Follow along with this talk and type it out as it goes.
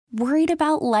Worried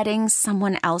about letting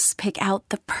someone else pick out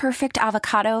the perfect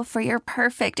avocado for your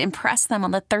perfect impress them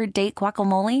on the third date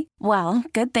guacamole? Well,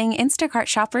 good thing Instacart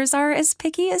shoppers are as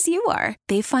picky as you are.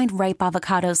 They find ripe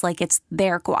avocados like it's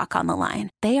their guac on the line.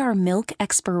 They are milk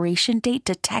expiration date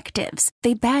detectives.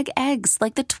 They bag eggs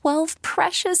like the 12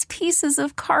 precious pieces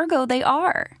of cargo they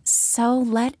are. So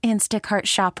let Instacart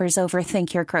shoppers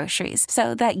overthink your groceries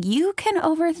so that you can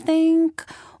overthink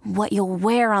what you'll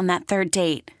wear on that third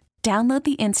date. Download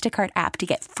the Instacart app to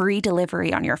get free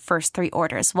delivery on your first 3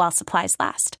 orders while supplies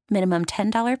last. Minimum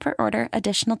 $10 per order.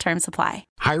 Additional terms apply.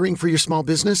 Hiring for your small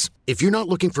business? If you're not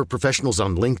looking for professionals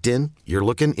on LinkedIn, you're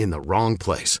looking in the wrong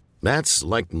place. That's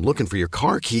like looking for your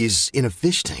car keys in a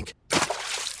fish tank.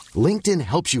 LinkedIn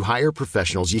helps you hire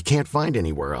professionals you can't find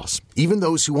anywhere else, even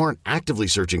those who aren't actively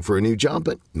searching for a new job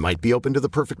but might be open to the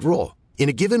perfect role. In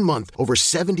a given month, over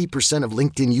 70% of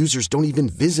LinkedIn users don't even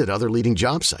visit other leading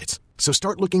job sites. So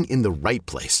start looking in the right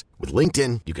place. With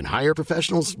LinkedIn, you can hire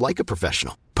professionals like a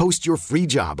professional. Post your free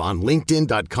job on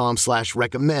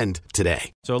linkedin.com/recommend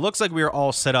today. So it looks like we are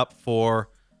all set up for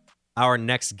our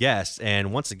next guest.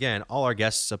 And once again, all our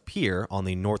guests appear on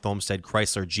the North Olmsted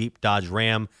Chrysler Jeep Dodge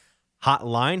Ram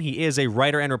hotline. He is a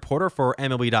writer and reporter for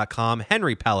MLB.com,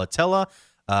 Henry Palatella.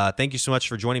 Thank you so much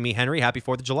for joining me, Henry. Happy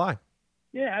 4th of July.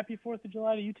 Yeah, happy 4th of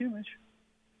July to you too, Mitch.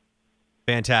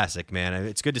 Fantastic, man.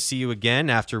 It's good to see you again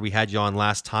after we had you on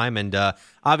last time. And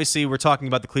obviously, we're talking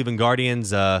about the Cleveland Guardians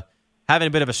having a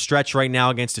bit of a stretch right now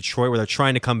against Detroit where they're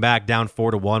trying to come back down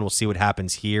 4-1. We'll see what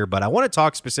happens here. But I want to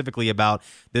talk specifically about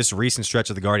this recent stretch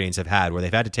that the Guardians have had where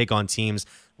they've had to take on teams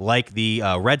like the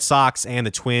Red Sox and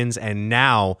the Twins, and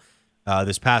now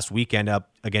this past weekend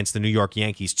up against the New York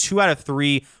Yankees. 2 out of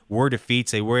 3 were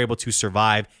defeats. They were able to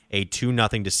survive a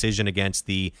 2-0 decision against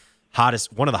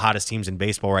one of the hottest teams in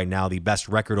baseball right now, the best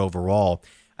record overall.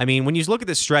 I mean, when you look at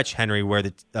this stretch, Henry, where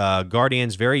the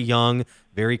Guardians, very young,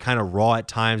 very kind of raw at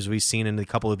times, we've seen in a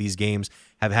couple of these games,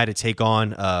 have had to take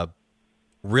on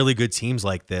really good teams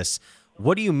like this.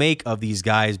 What do you make of these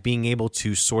guys being able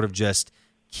to sort of just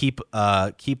keep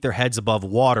their heads above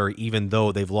water, even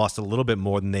though they've lost a little bit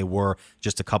more than they were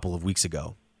just a couple of weeks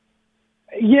ago?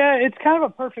 Yeah, it's kind of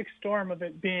a perfect storm of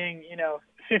it being,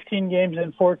 15 games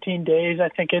in 14 days. I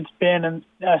think it's been, and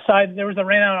aside, there was a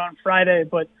rain out on Friday,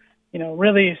 but,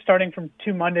 really starting from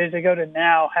 2 Mondays ago to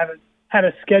now, haven't had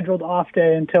a scheduled off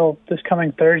day until this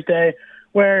coming Thursday,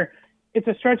 where it's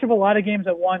a stretch of a lot of games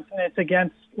at once, and it's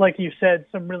against, like you said,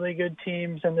 some really good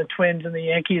teams, and the Twins and the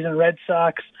Yankees and Red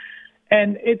Sox.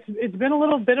 And it's been a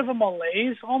little bit of a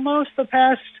malaise almost the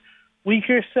past week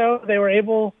or so. They were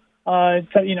able to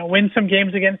win some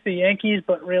games against the Yankees,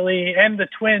 and the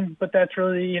Twins, but that's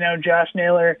really Josh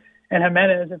Naylor and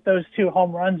Jimenez. If those 2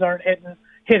 home runs aren't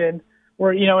hidden,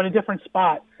 we're in a different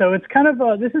spot. So it's kind of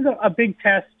this is a big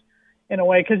test in a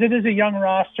way because it is a young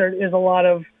roster. It is a lot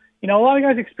of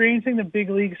guys experiencing the big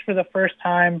leagues for the first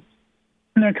time,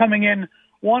 and they're coming in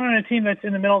one on a team that's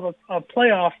in the middle of a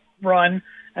playoff run,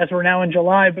 as we're now in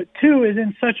July, but 2 is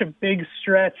in such a big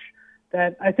stretch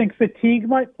that I think fatigue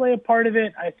might play a part of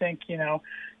it. I think,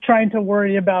 trying to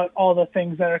worry about all the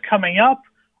things that are coming up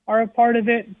are a part of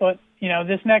it. But,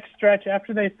 this next stretch,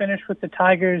 after they finish with the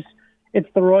Tigers, it's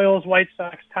the Royals, White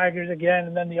Sox, Tigers again,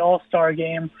 and then the All-Star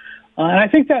game. And I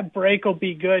think that break will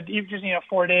be good. Even just,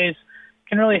 4 days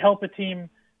can really help a team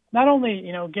not only,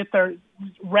 get their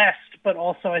rest, but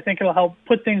also I think it'll help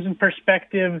put things in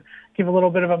perspective, give a little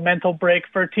bit of a mental break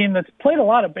for a team that's played a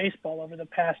lot of baseball over the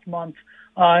past month.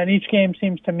 And each game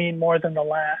seems to mean more than the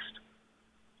last.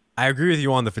 I agree with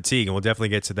you on the fatigue, and we'll definitely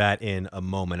get to that in a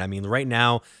moment. I mean, right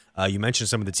now, you mentioned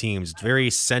some of the teams. It's very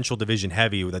Central Division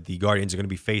heavy that the Guardians are going to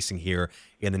be facing here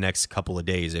in the next couple of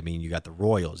days. I mean, you got the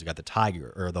Royals, you got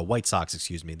the White Sox,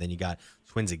 then you got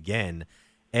Twins again.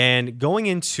 And going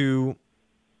into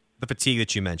the fatigue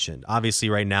that you mentioned, obviously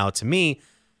right now, to me,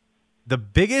 the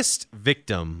biggest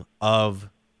victim of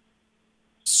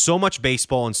so much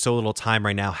baseball in so little time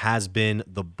right now has been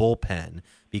the bullpen,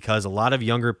 because a lot of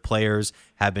younger players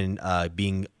have been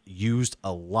being used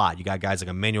a lot. You got guys like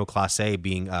Emmanuel Clase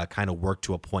being kind of worked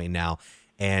to a point now,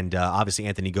 and obviously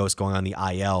Anthony Ghost going on the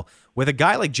IL. With a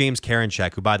guy like James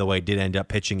Karinchak, who, by the way, did end up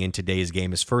pitching in today's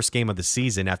game, his first game of the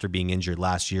season after being injured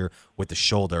last year with the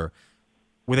shoulder.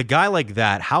 With a guy like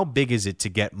that, how big is it to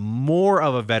get more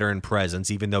of a veteran presence,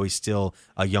 even though he's still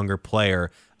a younger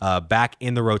player, back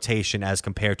in the rotation as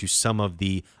compared to some of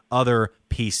the other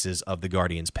pieces of the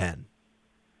Guardians' pen?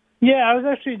 Yeah, I was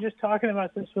actually just talking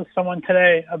about this with someone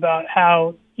today about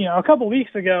how, a couple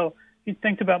weeks ago, if you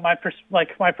think about my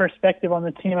perspective on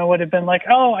the team, I would have been like,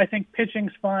 I think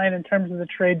pitching's fine in terms of the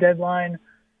trade deadline.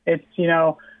 It's,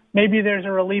 maybe there's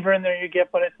a reliever in there you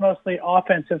get, but it's mostly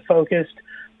offensive focused.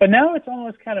 But now it's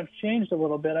almost kind of changed a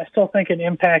little bit. I still think an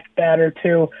impact bat or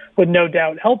two would no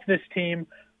doubt help this team,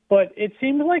 but it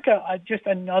seems like just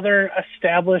another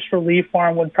established relief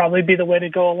arm would probably be the way to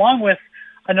go, along with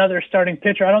another starting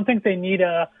pitcher. I don't think they need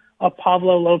a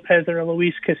Pablo Lopez or a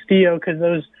Luis Castillo, because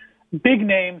those big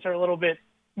names are a little bit,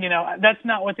 that's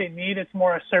not what they need. It's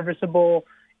more a serviceable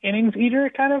innings eater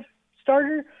kind of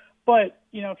starter. But,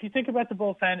 if you think about the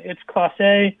bullpen, it's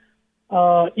Clase,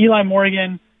 Eli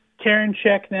Morgan,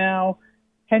 Karinchak now,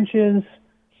 Henches,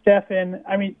 Stephan.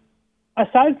 I mean,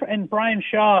 and Brian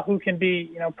Shaw, who can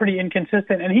be, pretty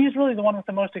inconsistent, and he's really the one with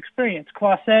the most experience.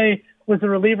 Clase was the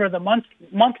reliever of the month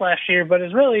last year, but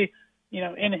is really,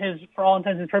 in his, for all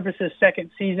intents and purposes, second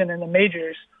season in the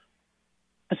majors.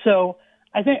 So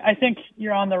I think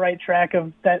you're on the right track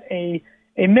of that.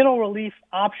 A middle relief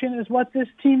option is what this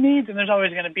team needs, and there's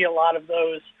always going to be a lot of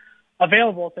those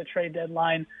available at the trade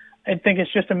deadline. I think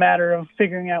it's just a matter of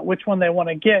figuring out which one they want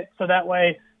to get, so that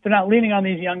way they're not leaning on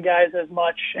these young guys as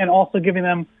much, and also giving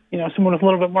them, someone with a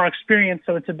little bit more experience,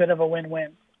 so it's a bit of a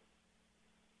win-win.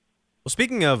 Well,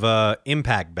 speaking of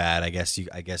impact bat, I guess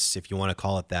if you want to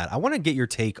call it that, I want to get your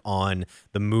take on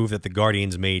the move that the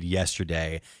Guardians made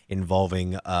yesterday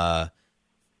involving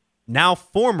now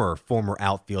former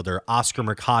outfielder Oscar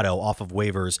Mercado off of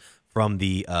waivers from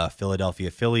the Philadelphia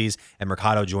Phillies, and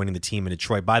Mercado joining the team in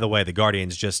Detroit. By the way, the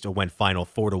Guardians just went final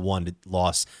 4-1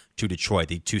 loss to Detroit.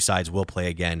 The two sides will play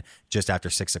again just after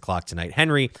 6 o'clock tonight.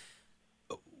 Henry,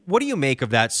 what do you make of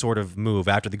that sort of move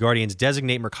after the Guardians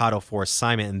designate Mercado for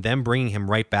assignment and then bringing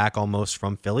him right back almost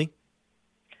from Philly?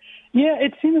 Yeah,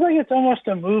 it seems like it's almost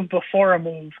a move before a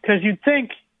move, because you'd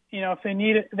think, if they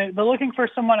need it, they're looking for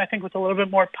someone, I think, with a little bit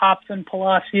more pop than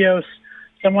Palacios,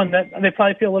 someone that they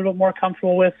probably feel a little bit more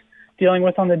comfortable with dealing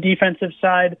with on the defensive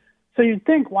side. So you'd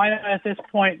think, why not at this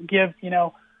point give,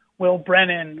 Will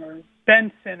Brennan or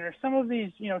Benson or some of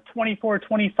these, 24,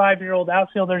 25-year-old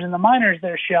outfielders in the minors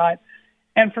their shot.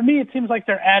 And for me, it seems like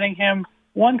they're adding him,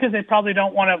 one, because they probably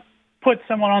don't want to put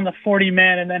someone on the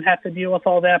 40-man and then have to deal with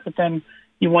all that, but then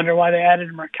you wonder why they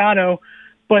added Mercado.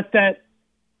 But that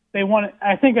they want to,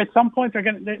 I think at some point they're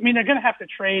going to have to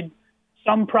trade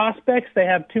some prospects. They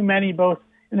have too many, both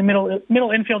in the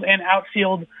middle infield and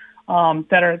outfield,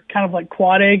 that are kind of like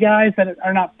quad A guys that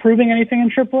are not proving anything in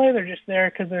AAA. They're just there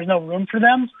because there's no room for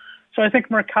them. So I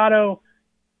think Mercado,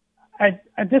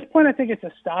 at this point, I think it's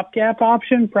a stopgap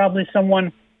option, probably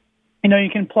someone, you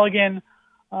can plug in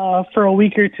for a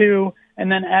week or two,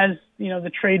 and then as,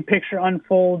 the trade picture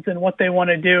unfolds and what they want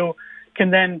to do can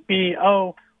then be,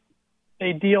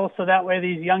 they deal so that way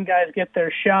these young guys get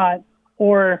their shot,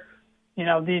 or,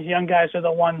 these young guys are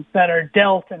the ones that are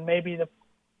dealt, and maybe the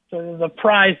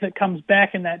prize that comes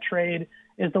back in that trade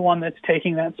is the one that's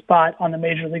taking that spot on the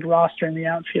major league roster in the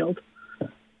outfield.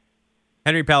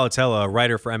 Henry Palatella, a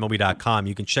writer for MLB.com.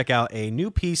 You can check out a new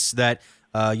piece that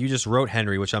you just wrote,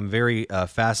 Henry, which I'm very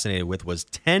fascinated with, was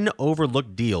 10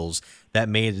 overlooked deals that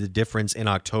made the difference in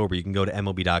October. You can go to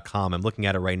MLB.com. I'm looking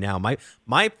at it right now.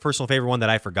 My personal favorite one that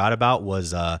I forgot about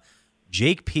was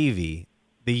Jake Peavy.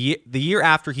 The year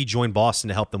after he joined Boston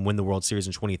to help them win the World Series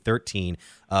in 2013,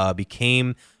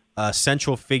 became a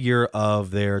central figure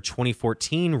of their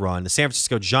 2014 run, the San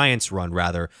Francisco Giants run,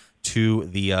 rather, to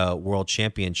the World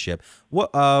Championship.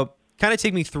 What kind of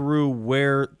take me through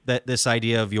where this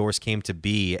idea of yours came to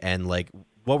be, and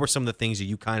what were some of the things that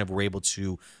you kind of were able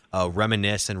to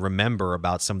reminisce and remember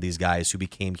about some of these guys who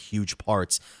became huge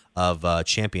parts of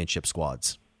championship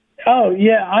squads? Oh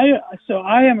yeah,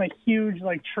 I am a huge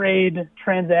trade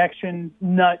transaction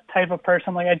nut type of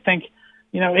person. I think,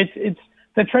 it's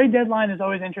the trade deadline is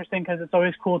always interesting because it's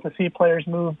always cool to see players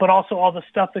move, but also all the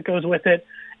stuff that goes with it.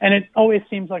 And it always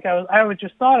seems like I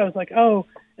was like,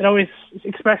 it always,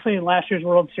 especially in last year's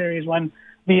World Series when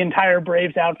the entire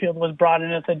Braves outfield was brought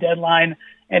in at the deadline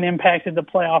and impacted the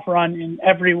playoff run in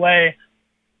every way,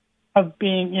 of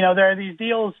being, there are these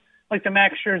deals like the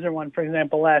Max Scherzer one, for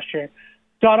example, last year.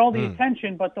 Got all the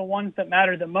attention, but the ones that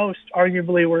mattered the most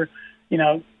arguably were,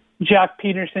 Jock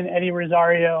Peterson, Eddie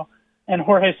Rosario, and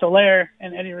Jorge Soler.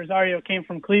 And Eddie Rosario came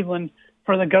from Cleveland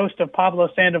for the ghost of Pablo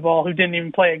Sandoval, who didn't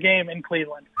even play a game in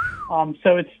Cleveland.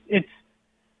 So it's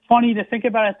funny to think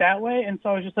about it that way. And so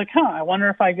I was just like, I wonder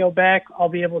if I go back, I'll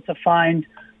be able to find,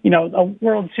 a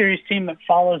World Series team that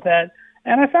follows that.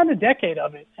 And I found a decade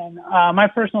of it. And my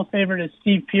personal favorite is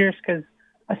Steve Pearce, because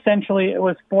essentially it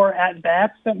was 4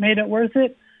 at-bats that made it worth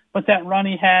it. But that run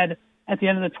he had at the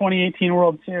end of the 2018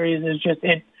 World Series is just,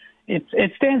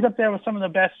 it stands up there with some of the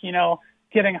best,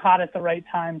 getting hot at the right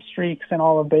time streaks in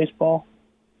all of baseball.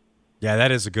 Yeah,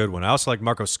 that is a good one. I also like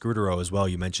Marco Scudero as well,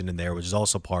 you mentioned in there, which is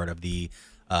also part of the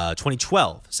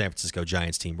 2012 San Francisco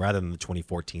Giants team rather than the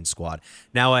 2014 squad.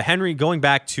 Now, Henry, going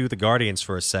back to the Guardians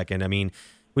for a second, I mean,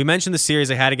 we mentioned the series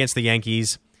they had against the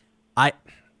Yankees.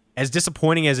 As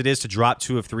disappointing as it is to drop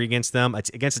 2 of 3 against them,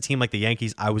 against a team like the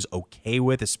Yankees, I was okay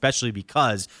with, especially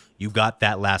because you got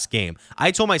that last game.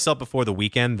 I told myself before the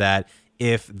weekend that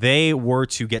if they were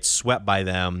to get swept by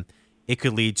them, it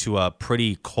could lead to a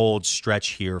pretty cold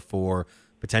stretch here for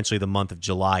potentially the month of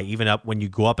July, even up when you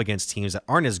go up against teams that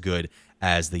aren't as good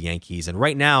as the Yankees. And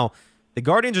right now, the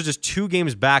Guardians are just 2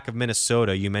 games back of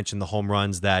Minnesota. You mentioned the home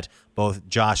runs that both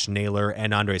Josh Naylor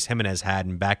and Andres Jimenez had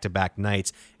in back-to-back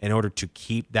nights in order to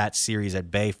keep that series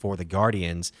at bay for the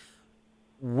Guardians.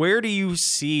 Where do you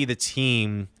see the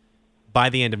team by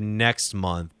the end of next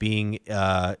month being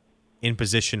in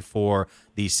position for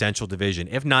the Central Division,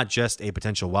 if not just a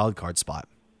potential wild card spot?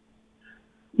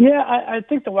 Yeah, I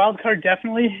think the wild card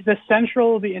definitely. The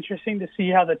Central will be interesting to see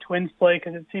how the Twins play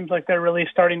because it seems like they're really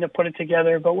starting to put it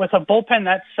together. But with a bullpen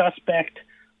that's suspect,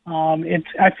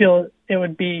 I feel it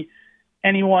would be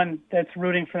anyone that's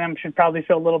rooting for them should probably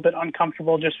feel a little bit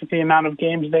uncomfortable just with the amount of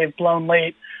games they've blown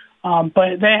late.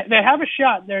 But they have a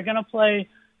shot. They're going to play,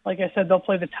 like I said, they'll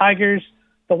play the Tigers,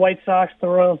 the White Sox, the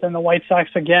Royals, and the White Sox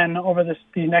again over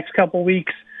these next couple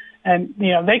weeks. And,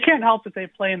 they can't help that they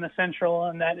play in the Central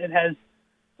and that it has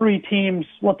 2 teams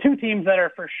that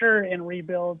are for sure in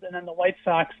rebuild, and then the White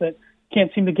Sox that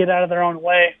can't seem to get out of their own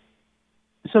way.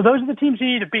 So those are the teams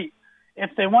you need to beat.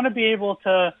 If they want to be able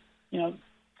to,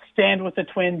 stand with the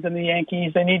Twins and the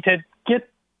Yankees, they need to get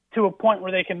to a point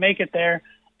where they can make it there.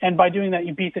 And by doing that,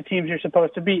 you beat the teams you're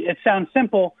supposed to beat. It sounds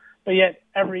simple, but yet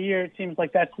every year it seems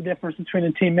like that's the difference between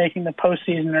a team making the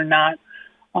postseason or not.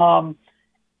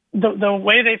 The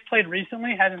way they've played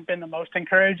recently hasn't been the most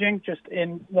encouraging, just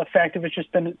in the fact of it's just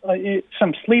been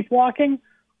some sleepwalking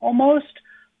almost.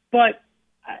 But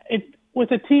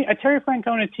with a Terry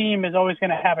Francona team is always going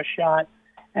to have a shot.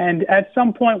 And at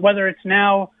some point, whether it's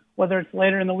now, whether it's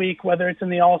later in the week, whether it's in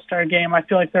the All-Star game, I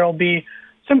feel like there will be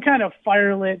some kind of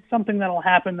fire lit, something that will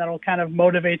happen that will kind of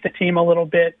motivate the team a little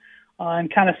bit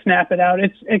and kind of snap it out.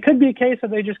 It could be a case that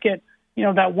they just get,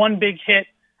 that one big hit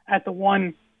at the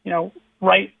one,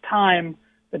 right time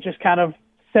that just kind of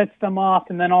sets them off.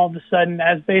 And then all of a sudden,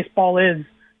 as baseball is,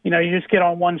 you just get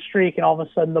on one streak and all of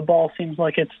a sudden the ball seems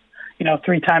like it's,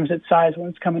 3 times its size when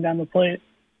it's coming down the plate.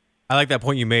 I like that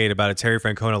point you made about a Terry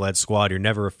Francona-led squad. You're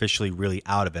never officially really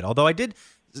out of it. Although I did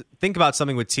think about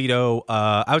something with Tito.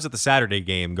 I was at the Saturday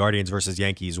game, Guardians versus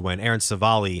Yankees, when Aaron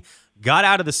Savali got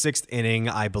out of the 6th inning.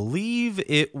 I believe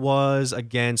it was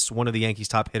against one of the Yankees'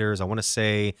 top hitters. I want to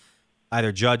say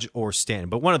either Judge or Stanton,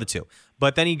 but one of the two.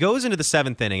 But then he goes into the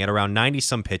 7th inning at around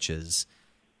 90-some pitches,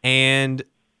 and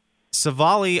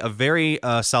Savali, a very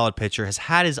solid pitcher, has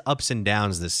had his ups and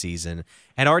downs this season,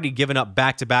 had already given up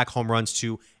back-to-back home runs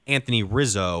to Anthony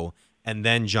Rizzo and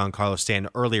then Giancarlo Stanton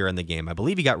earlier in the game. I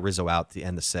believe he got Rizzo out at the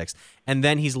end of the 6th. And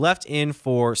then he's left in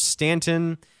for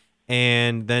Stanton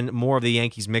and then more of the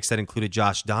Yankees mix that included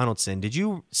Josh Donaldson. Did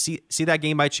you see that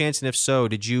game by chance? And if so,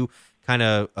 did you kind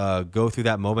of go through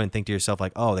that moment and think to yourself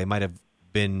like, oh, they might have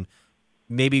been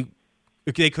maybe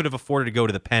they could have afforded to go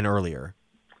to the pen earlier?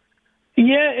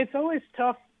 Yeah, it's always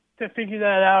tough to figure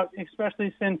that out,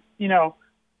 especially since,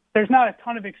 there's not a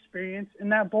ton of experience in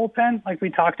that bullpen like we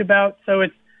talked about. So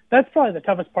that's probably the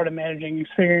toughest part of managing is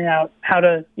figuring out how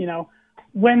to,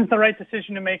 when's the right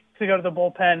decision to make to go to the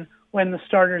bullpen, when the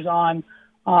starter's on.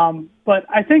 But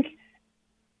I think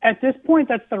at this point,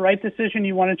 that's the right decision.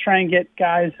 You want to try and get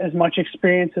guys as much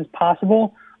experience as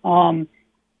possible.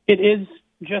 It is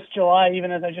just July,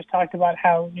 even as I just talked about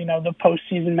how, the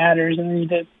postseason matters, and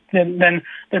then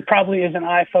there probably is an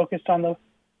eye focused on the,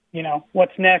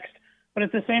 what's next. But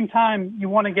at the same time, you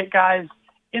want to get guys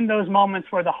in those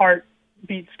moments where the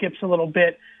heartbeat skips a little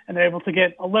bit and they're able to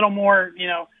get a little more,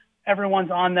 everyone's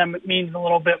on them. It means a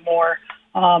little bit more.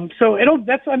 So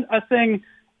that's a thing,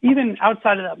 even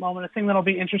outside of that moment, a thing that'll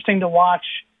be interesting to watch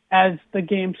as the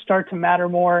games start to matter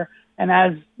more. And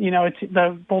as,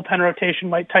 the bullpen rotation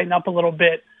might tighten up a little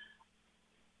bit.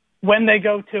 When they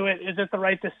go to it, is it the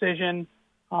right decision?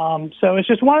 So it's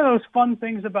just one of those fun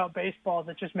things about baseball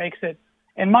that just makes it,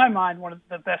 in my mind, one of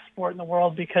the best sport in the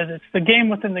world because it's the game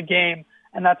within the game,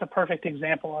 and that's a perfect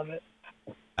example of it.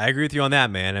 I agree with you on that,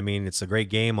 man. I mean, it's a great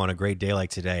game on a great day like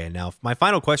today. And now my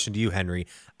final question to you, Henry.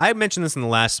 I mentioned this in the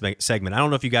last segment. I don't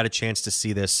know if you got a chance to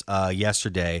see this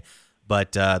yesterday,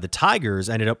 but the Tigers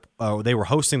ended up they were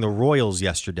hosting the Royals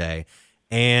yesterday,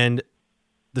 and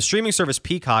the streaming service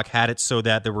Peacock had it so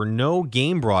that there were no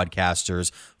game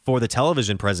broadcasters for the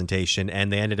television presentation,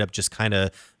 and they ended up just kind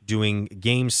of doing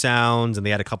game sounds, and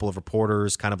they had a couple of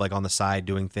reporters kind of like on the side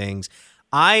doing things.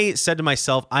 I said to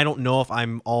myself, I don't know if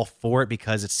I'm all for it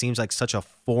because it seems like such a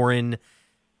foreign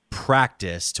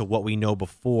practice to what we know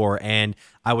before, and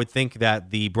I would think that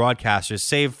the broadcasters,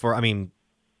 save for,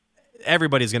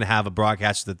 everybody's going to have a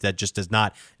broadcaster that just does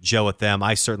not gel with them.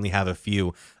 I certainly have a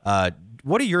few.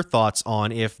 What are your thoughts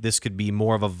on if this could be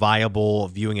more of a viable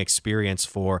viewing experience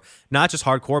for not just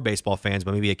hardcore baseball fans,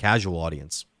 but maybe a casual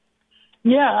audience?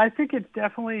 Yeah, I think it's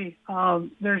definitely I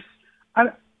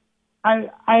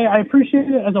appreciate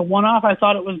it as a one-off. I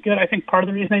thought it was good. I think part of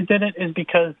the reason they did it is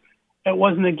because it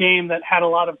wasn't a game that had a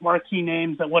lot of marquee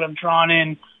names that would have drawn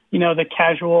in, the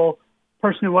casual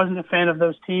person who wasn't a fan of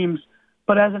those teams.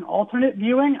 But as an alternate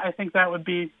viewing, I think that would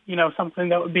be, something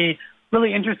that would be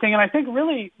really interesting, and I think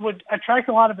really would attract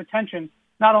a lot of attention,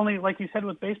 not only, like you said,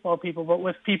 with baseball people, but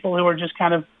with people who are just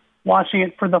kind of watching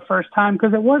it for the first time,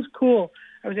 because it was cool.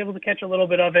 I was able to catch a little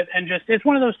bit of it, and just, it's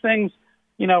one of those things,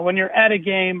 when you're at a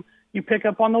game, you pick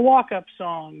up on the walk-up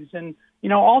songs and,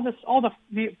 all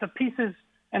the pieces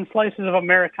and slices of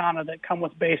Americana that come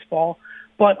with baseball.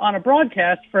 But on a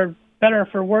broadcast, for better or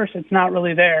for worse, it's not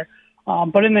really there.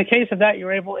 But in the case of that,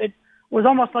 it was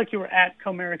almost like you were at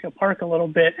Comerica Park a little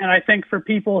bit. And I think for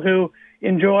people who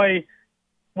enjoy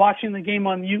watching the game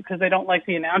on mute because they don't like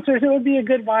the announcers, it would be a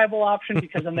good viable option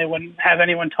because then they wouldn't have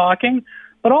anyone talking.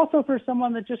 But also for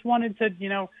someone that just wanted to,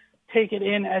 take it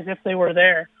in as if they were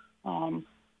there.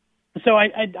 So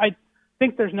I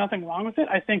think there's nothing wrong with it.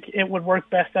 I think it would work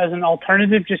best as an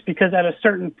alternative just because at a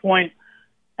certain point,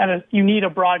 you need a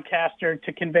broadcaster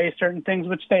to convey certain things,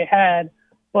 which they had.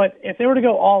 But if they were to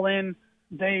go all in,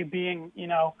 they being,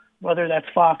 whether that's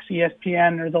Fox,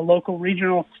 ESPN, or the local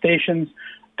regional stations,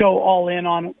 go all in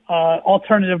on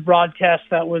alternative broadcast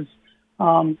that was,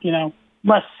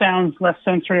 less sounds, less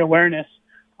sensory awareness.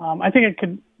 I think it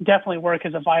could definitely work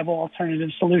as a viable alternative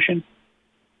solution.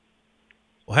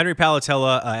 Well, Henry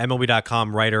Palatella,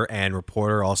 MLB.com writer and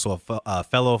reporter, also a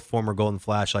fellow former Golden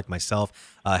Flash like myself.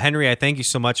 Henry, I thank you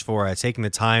so much for taking the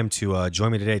time to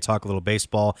join me today, talk a little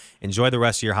baseball. Enjoy the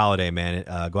rest of your holiday, man.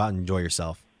 Go out and enjoy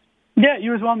yourself. Yeah,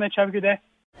 you as well, Mitch. Have a good day.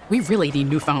 We really need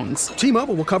new phones.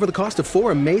 T-Mobile will cover the cost of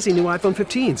 4 amazing new iPhone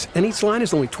 15s, and each line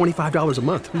is only $25 a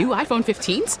month. New iPhone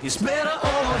 15s? It's better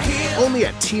over here. Only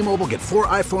at T-Mobile, get 4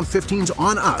 iPhone 15s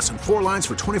on us and 4 lines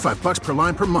for $25 per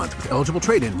line per month with eligible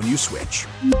trade-in when you switch.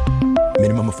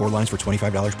 Minimum of 4 lines for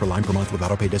 $25 per line per month with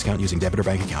autopay discount using debit or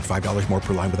bank account. $5 more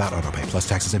per line without autopay, plus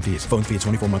taxes and fees. Phone fee at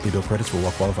 24 monthly bill credits for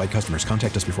well-qualified customers.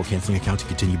 Contact us before canceling account to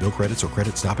continue bill credits or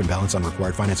credit stop and balance on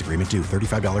required finance agreement due.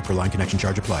 $35 per line connection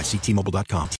charge applies. See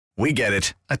T-Mobile.com. We get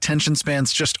it. Attention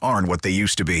spans just aren't what they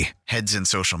used to be. Heads in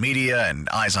social media and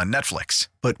eyes on Netflix.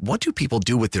 But what do people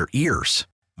do with their ears?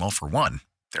 Well, for one,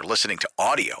 they're listening to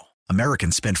audio.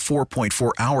 Americans spend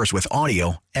 4.4 hours with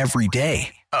audio every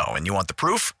day. Oh, and you want the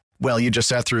proof? Well, you just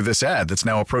sat through this ad that's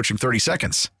now approaching 30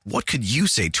 seconds. What could you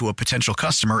say to a potential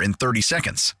customer in 30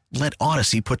 seconds? Let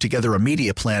Odyssey put together a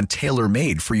media plan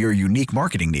tailor-made for your unique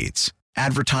marketing needs.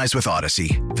 Advertise with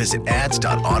Odyssey. Visit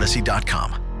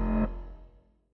ads.odyssey.com.